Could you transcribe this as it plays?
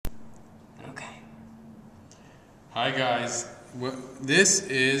Hi guys, this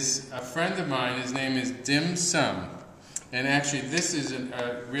is a friend of mine. His name is Dim Sum, and actually this is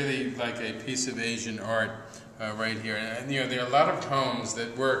really like a piece of Asian art right here. And there are a lot of homes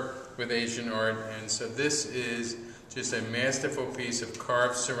that work with Asian art, and so this is just a masterful piece of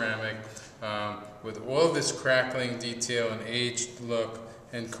carved ceramic with all of this crackling detail and aged look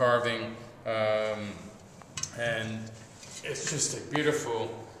and carving, and it's just a beautiful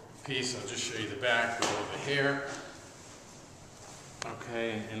piece. I'll just show you the back with all the hair.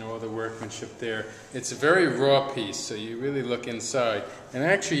 Okay, and all the workmanship there. It's a very raw piece, so you really look inside. And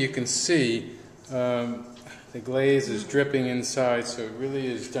actually you can see the glaze is dripping inside, so it really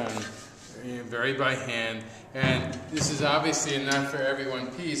is done very by hand. And this is obviously a not for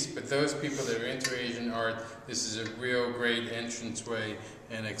everyone piece, but those people that are into Asian art, this is a real great entranceway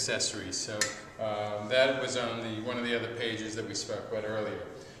and accessory. So that was on one of the other pages that we spoke about earlier.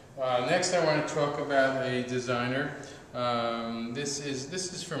 Next I want to talk about a designer. This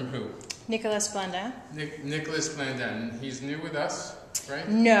is from who? Nicolas Blandin. Nicolas Blandin. He's new with us, right?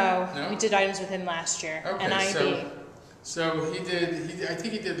 No, we did items with him last year. Okay, NIB. so I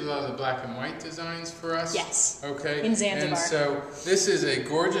think he did a lot of the black and white designs for us. Yes. Okay. In Zanzibar. And so this is a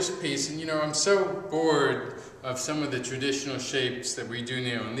gorgeous piece, and I'm so bored of some of the traditional shapes that we do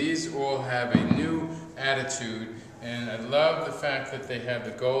now, and these all have a new attitude, and I love the fact that they have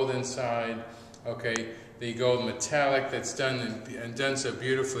the gold inside. Okay. The gold metallic that's done and done so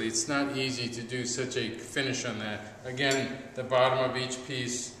beautifully. It's not easy to do such a finish on that. Again, the bottom of each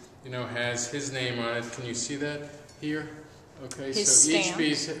piece, has his name on it. Can you see that here? Okay, his so stamp. each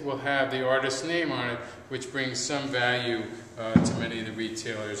piece will have the artist's name on it, which brings some value to many of the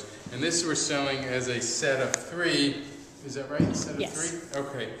retailers. And this we're selling as a set of 3. Is that right? A set of yes. 3?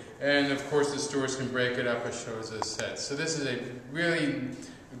 Okay. And of course the stores can break it up and show us a set. So this is a really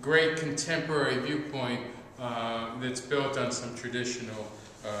great contemporary viewpoint that's built on some traditional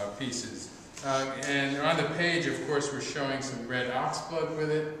pieces. And on the page, of course, we're showing some red oxblood with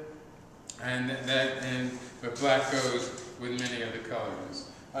it, but black goes with many other colors.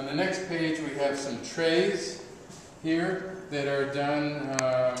 On the next page, we have some trays here that are done.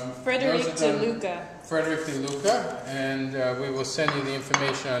 Frederic de Luca. Frederic de Luca, and we will send you the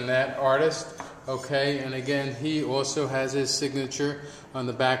information on that artist. Okay, and again, he also has his signature on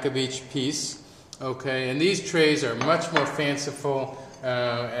the back of each piece. Okay, and these trays are much more fanciful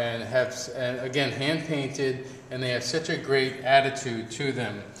and again, hand painted, and they have such a great attitude to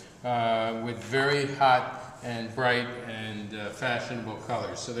them with very hot and bright and fashionable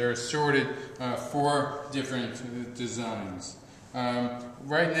colors. So they're assorted 4 different designs.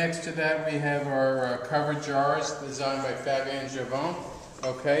 Right next to that, we have our cover jars designed by Fabien Javon.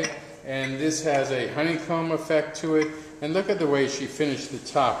 Okay. And this has a honeycomb effect to it. And look at the way she finished the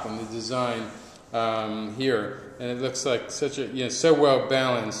top and the design here. And it looks like such a, so well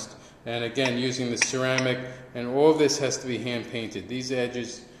balanced. And again, using the ceramic, and all of this has to be hand painted. These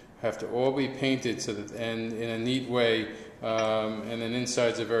edges have to all be painted and in a neat way. And then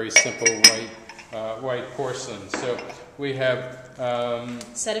inside's a very simple white porcelain. So we have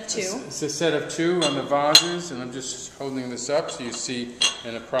set of 2. It's a set of 2 on the vases, and I'm just holding this up so you see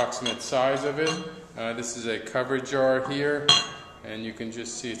an approximate size of it. This is a cover jar here, and you can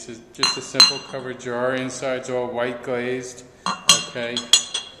just see it's just a simple cover jar. Inside's all white glazed. Okay,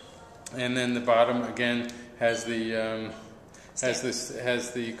 and then the bottom again has the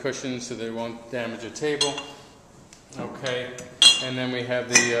has the cushion so they won't damage a table. Okay, and then we have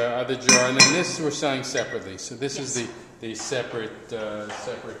the other jar, and then this we're selling separately. So this is the separate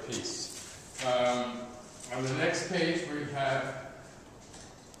piece. On the next page we have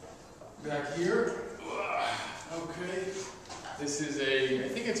back here. Okay, this is I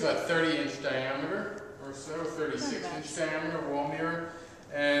think it's about 30-inch diameter or so, 36-inch diameter wall mirror.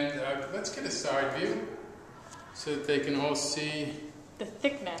 And let's get a side view so that they can all see the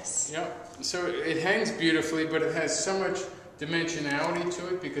thickness. Yep. So it hangs beautifully, but it has so much dimensionality to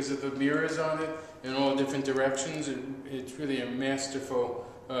it because of the mirrors on it in all different directions. It's really a masterful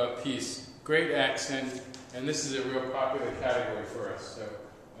piece. Great accent, and this is a real popular category for us. So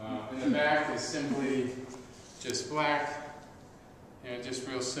in the back is simply just black, just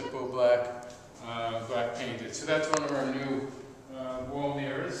real simple black painted. So that's one of our new wall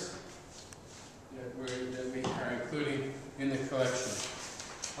mirrors that we are including in the collection.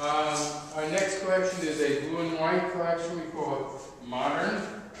 Our next collection is a blue and white collection. We call it Modern.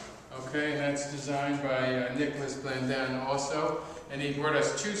 Okay, and that's designed by Nicolas Blandin also. And he brought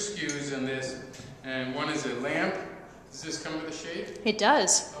us 2 SKUs in this. And one is a lamp. Does this come with a shade? It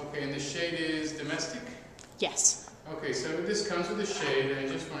does. Okay, and the shade is domestic? Yes. Okay, so this comes with a shade, and I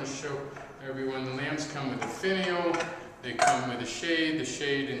just want to show everyone the lamps come with a finial, they come with a shade. The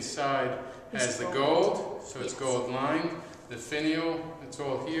shade inside has the gold, so it's gold lined. The finial, it's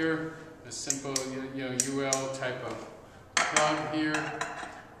all here, a simple UL type of plug here.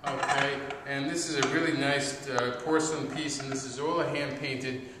 Okay, and this is a really nice porcelain piece, and this is all a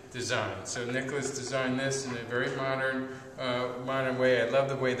hand-painted design. So Nicholas designed this in a very modern way. I love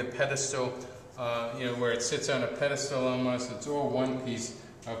the way the pedestal, where it sits on a pedestal almost. It's all one piece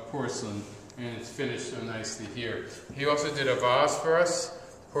of porcelain, and it's finished so nicely here. He also did a vase for us,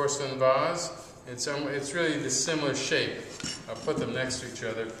 porcelain vase. It's really the similar shape. I'll put them next to each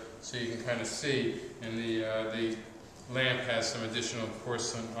other so you can kind of see, and the lamp has some additional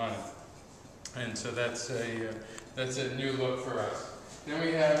porcelain on it. And so that's a new look for us. Then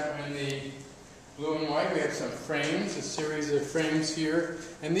we have in the blue and white, we have some frames, a series of frames here.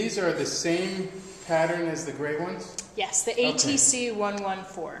 And these are the same pattern as the gray ones? Yes, the ATC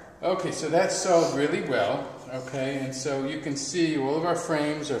 114. Okay, so that sold really well. Okay, and so you can see all of our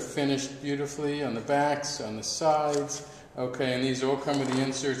frames are finished beautifully on the backs, on the sides. Okay, and these all come with the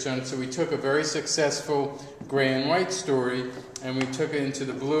inserts on it. So we took a very successful gray and white story, and we took it into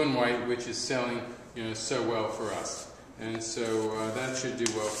the blue and white, which is selling, so well for us. And so that should do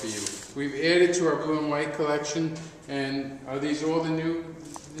well for you. We've added to our blue and white collection, and are these all the new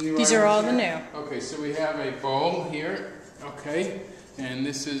These are all the new. Okay, so we have a bowl here, okay, and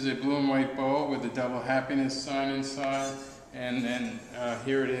this is a blue and white bowl with a double happiness sign inside, and then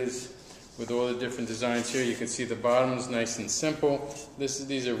here it is with all the different designs here. You can see the bottom is nice and simple.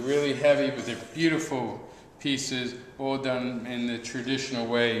 These are really heavy, but they're beautiful pieces, all done in the traditional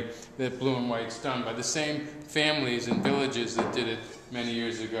way that blue and white's done by the same families and villages that did it many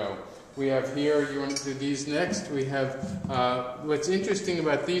years ago. We have here, you want to do these next? We have, what's interesting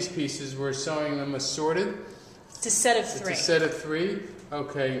about these pieces, we're selling them assorted. It's a set of three. It's a set of three,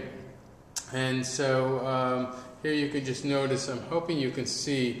 okay. And so here you can just notice, I'm hoping you can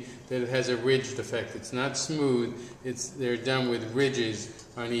see that it has a ridged effect. It's not smooth, they're done with ridges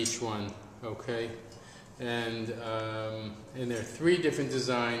on each one, okay. And there are three different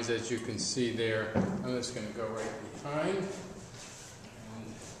designs, as you can see there. I'm just going to go right behind.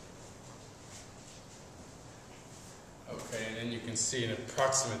 Okay, and then you can see an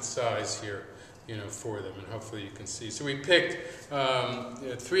approximate size here, for them, and hopefully you can see. So we picked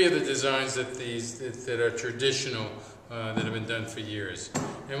three of the designs that are traditional, that have been done for years.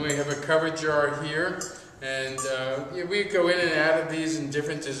 And we have a cover jar here, and we go in and out of these in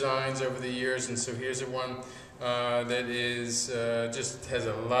different designs over the years. And so here's a one that is just has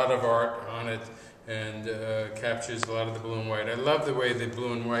a lot of art on it, and captures a lot of the blue and white. I love the way the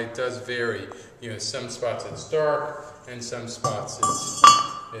blue and white does vary. Some spots it's dark, and some spots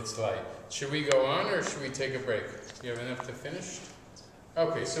it's light. Should we go on, or should we take a break? Do you have enough to finish?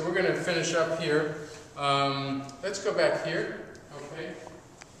 Okay, so we're going to finish up here. Let's go back here, okay,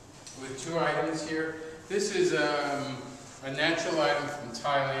 with two items here. This is a natural item from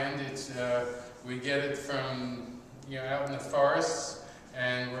Thailand. We get it from out in the forests,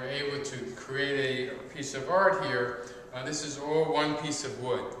 and we're able to create a piece of art here. This is all one piece of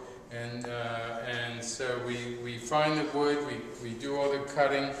wood, and so we find the wood, we do all the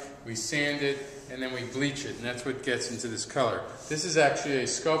cutting, we sand it, and then we bleach it, and that's what gets into this color. This is actually a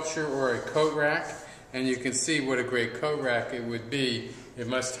sculpture or a coat rack, and you can see what a great coat rack it would be. It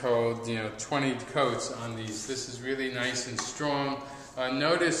must hold 20 coats on these. This is really nice and strong.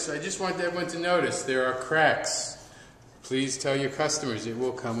 Notice, I just want everyone to notice, there are cracks. Please tell your customers it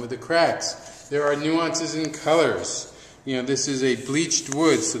will come with the cracks. There are nuances in colors. This is a bleached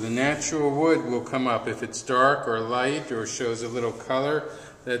wood, so the natural wood will come up. If it's dark or light or shows a little color,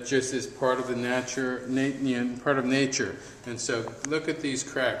 that just is part of the part of nature. And so look at these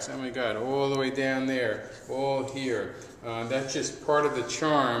cracks. Oh my God, all the way down there, all here. That's just part of the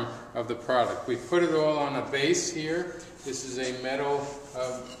charm of the product. We put it all on a base here. This is a metal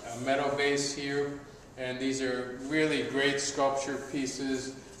base here, and these are really great sculpture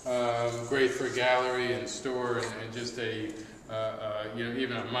pieces, great for gallery and store, and just a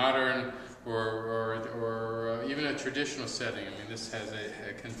even a modern or even a traditional setting. I mean, this has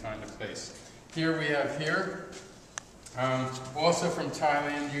can find a place. Here we have also from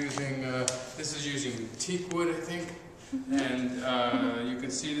Thailand, this is using teak wood, I think. And you can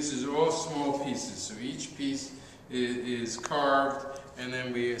see this is all small pieces. So each piece is carved, and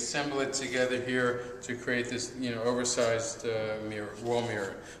then we assemble it together here to create this, oversized wall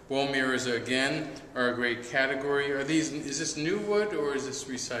mirror. Wall mirrors, again, are a great category. Is this new wood or is this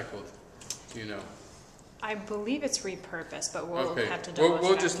recycled? Do you know? I believe it's repurposed, but we'll Okay. have to double check.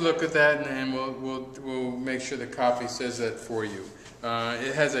 We'll just look at that, and we'll make sure the copy says that for you.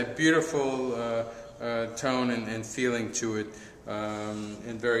 It has a beautiful tone and feeling to it,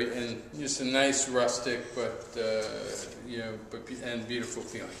 and just a nice rustic, but and beautiful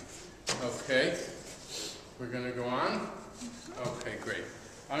feeling. Okay, we're going to go on. Okay, great.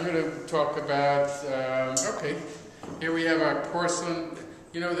 I'm going to talk about. Okay, here we have our porcelain.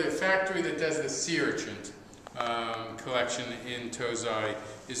 You know, the factory that does the sea urchin collection in Tozai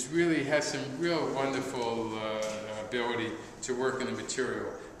has some real wonderful ability to work in the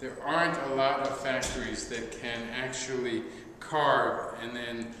material. There aren't a lot of factories that can actually carve and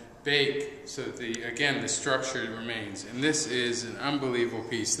then bake so that the structure remains. And this is an unbelievable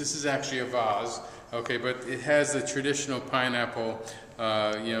piece. This is actually a vase, okay, but it has the traditional pineapple,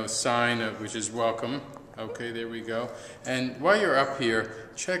 sign which is welcome. Okay, there we go. And while you're up here,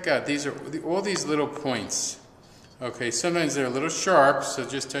 check out, these are all these little points. Okay, sometimes they're a little sharp, so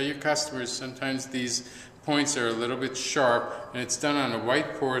just tell your customers sometimes these points are a little bit sharp, and it's done on a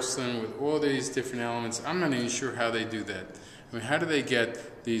white porcelain with all these different elements. I'm not even sure how they do that. I mean, how do they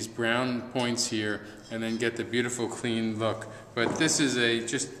get these brown points here and then get the beautiful clean look? But this is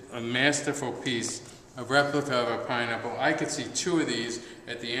just a masterful piece, a replica of a pineapple. I could see two of these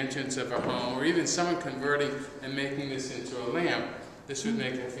at the entrance of a home, or even someone converting and making this into a lamp. This would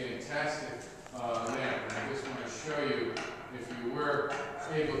make a fantastic lamp. And I just want to show you, if you were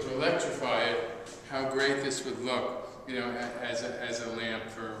able to electrify it, how great this would look, as a lamp.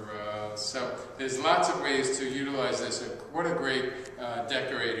 So there's lots of ways to utilize this. What a great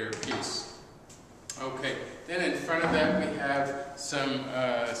decorator piece. Okay, then in front of that we have some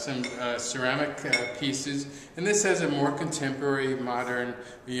ceramic pieces, and this has a more contemporary, modern,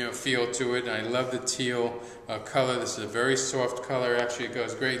 feel to it. I love the teal color. This is a very soft color. Actually, it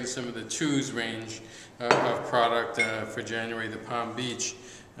goes great in some of the Choose range of product for January, the Palm Beach.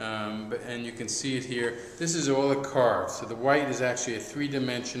 And you can see it here. This is all a carved. So the white is actually a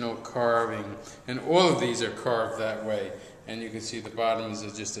three-dimensional carving, and all of these are carved that way. And you can see the bottoms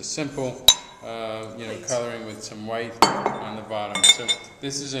is just a simple coloring with some white on the bottom. So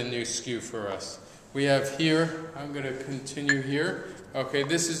this is a new SKU for us. We have here, I'm going to continue here. Okay,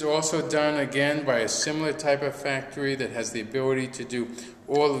 this is also done again by a similar type of factory that has the ability to do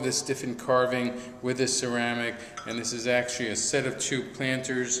all of this different carving with the ceramic. And this is actually a set of two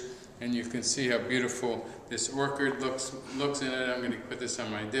planters, and you can see how beautiful this orchid looks in it. I'm going to put this on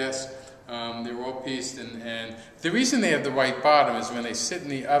my desk. They're all pieced, and the reason they have the white bottom is when they sit in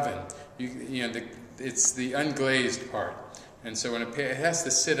the oven, it's the unglazed part, and so when it has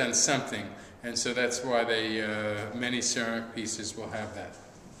to sit on something, and so that's why many ceramic pieces will have that.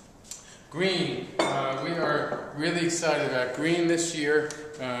 Green, we are really excited about green this year.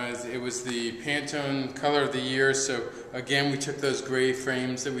 It was the Pantone Color of the Year, so again we took those gray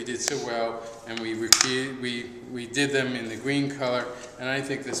frames that we did so well, and we did them in the green color, and I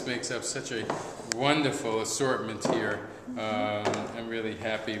think this makes up such a wonderful assortment here. I'm really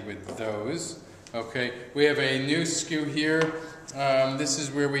happy with those. Okay, we have a new SKU here. This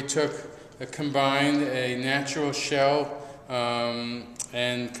is where we combined a natural shell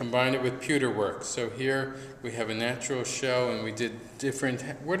and combined it with pewter work. So here we have a natural shell, and we did different.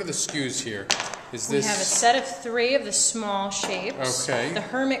 What are the SKUs here? We have a set of 3 of the small shapes. Okay. The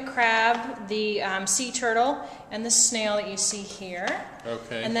hermit crab, the sea turtle, and the snail that you see here.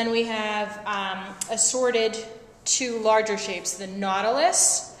 Okay. And then we have assorted 2 larger shapes, the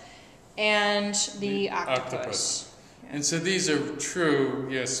nautilus and the octopus. And so these are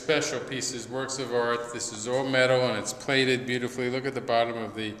true, special pieces, works of art. This is all metal, and it's plated beautifully. Look at the bottom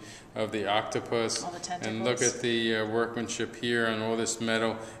of the octopus, all the tentacles. And look at the workmanship here on all this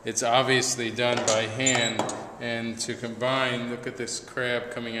metal. It's obviously done by hand, and to combine, look at this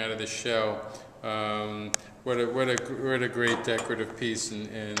crab coming out of the shell. What a great decorative piece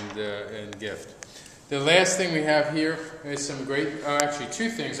and gift. The last thing we have here is some great. Actually, 2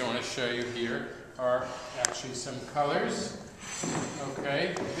 things I want to show you here are actually some colors.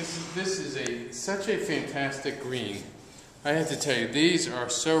 Okay, this is such a fantastic green. I have to tell you, these are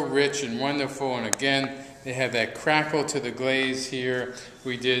so rich and wonderful, and again, they have that crackle to the glaze here.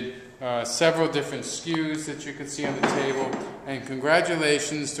 We did several different SKUs that you can see on the table, and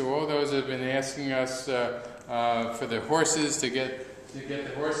congratulations to all those that have been asking us for the horses to get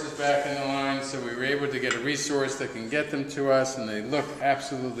the horses back in the line. So we were able to get a resource that can get them to us, and they look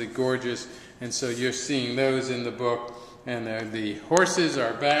absolutely gorgeous. And so you're seeing those in the book, and the horses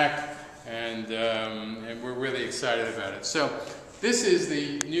are back, and we're really excited about it. So this is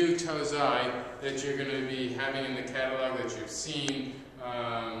the new Tozai that you're going to be having in the catalog that you've seen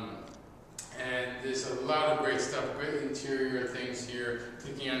And there's a lot of great stuff, great interior things here,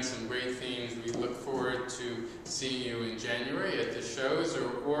 clicking on some great themes. We look forward to seeing you in January at the shows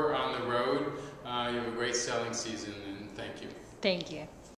or on the road. You have a great selling season, and thank you. Thank you.